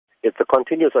It's a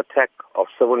continuous attack of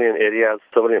civilian areas,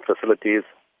 civilian facilities,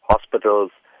 hospitals,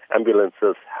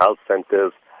 ambulances, health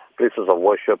centers, places of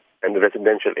worship, and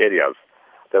residential areas.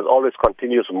 There's always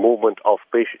continuous movement of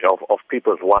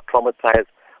people who are traumatized,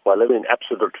 who are living in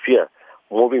absolute fear,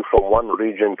 moving from one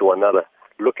region to another,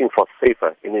 looking for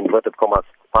safer, in inverted commas,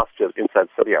 pastures inside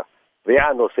Syria. There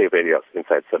are no safe areas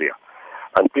inside Syria.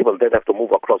 And people then have to move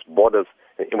across borders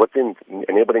within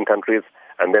neighboring countries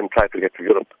and then try to get to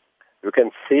Europe. You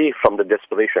can see from the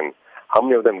desperation how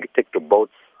many of them take to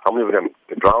boats, how many of them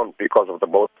drown because of the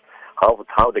boats, how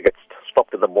they get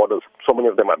stopped at the borders. So many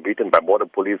of them are beaten by border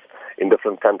police in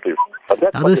different countries.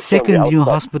 Now the second new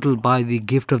hospital by the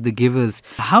gift of the givers,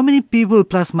 how many people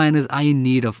plus minus are in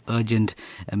need of urgent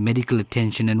medical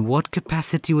attention, and what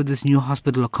capacity would this new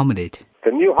hospital accommodate?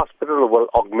 The new hospital will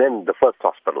augment the first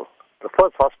hospital. The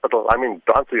first hospital,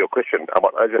 to answer your question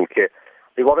about urgent care,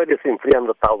 we've already seen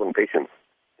 300,000 patients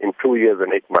in 2 years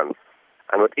and 8 months.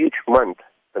 And with each month,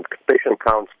 the patient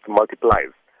counts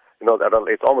multiplies.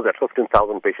 It's almost at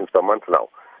 15,000 patients per month now,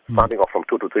 starting off from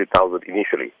 2,000 to 3,000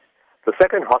 initially. The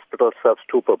second hospital serves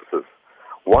two purposes.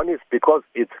 One is because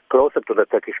it's closer to the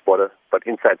Turkish border, but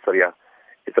inside Syria,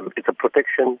 it's a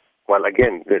protection, while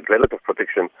again, the relative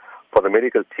protection for the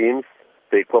medical teams,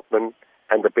 the equipment,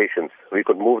 and the patients. We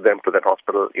could move them to that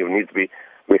hospital if needs be.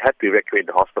 We had to evacuate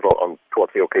the hospital on 2 or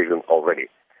 3 occasions already.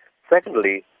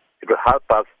 Secondly, it will help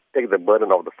us take the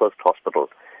burden of the first hospital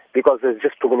because there's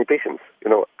just too many patients,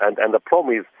 and the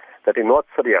problem is that in North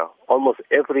Syria, almost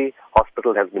every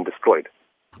hospital has been destroyed.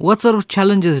 What sort of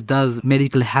challenges does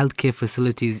medical healthcare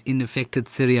facilities in affected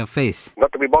Syria face?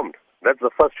 Not to be bombed. That's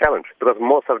the first challenge because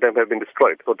most of them have been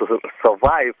destroyed. So to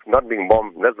survive not being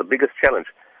bombed, that's the biggest challenge.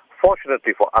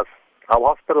 Fortunately for us,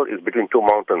 our hospital is between two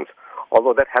mountains,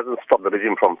 although that hasn't stopped the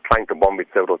regime from trying to bomb it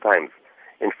several times.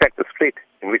 In fact, the street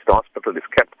in which the hospital is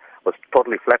kept was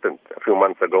totally flattened a few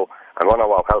months ago, and one of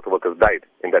our health workers died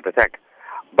in that attack.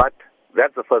 But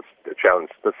that's the first challenge.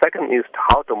 The second is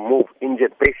how to move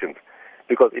injured patients,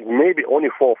 because it may be only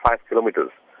 4 or 5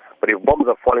 kilometers, but if bombs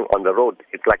are falling on the road,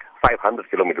 it's like 500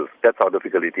 kilometers. That's how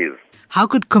difficult it is. How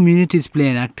could communities play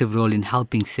an active role in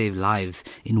helping save lives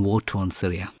in war-torn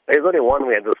Syria? There's only one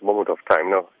way at this moment of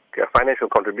time, financial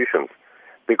contributions,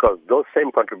 because those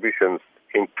same contributions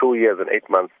in 2 years and 8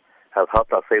 months have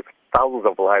helped us save thousands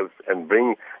of lives and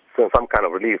bring some kind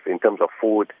of relief in terms of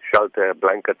food, shelter,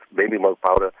 blankets, baby milk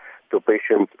powder to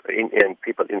patients and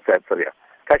people inside Syria.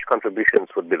 Cash contributions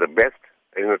would be the best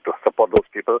to support those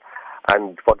people,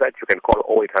 and for that you can call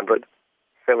 0800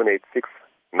 786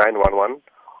 911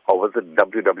 or visit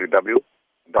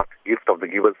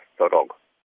www.giftofthegivers.org.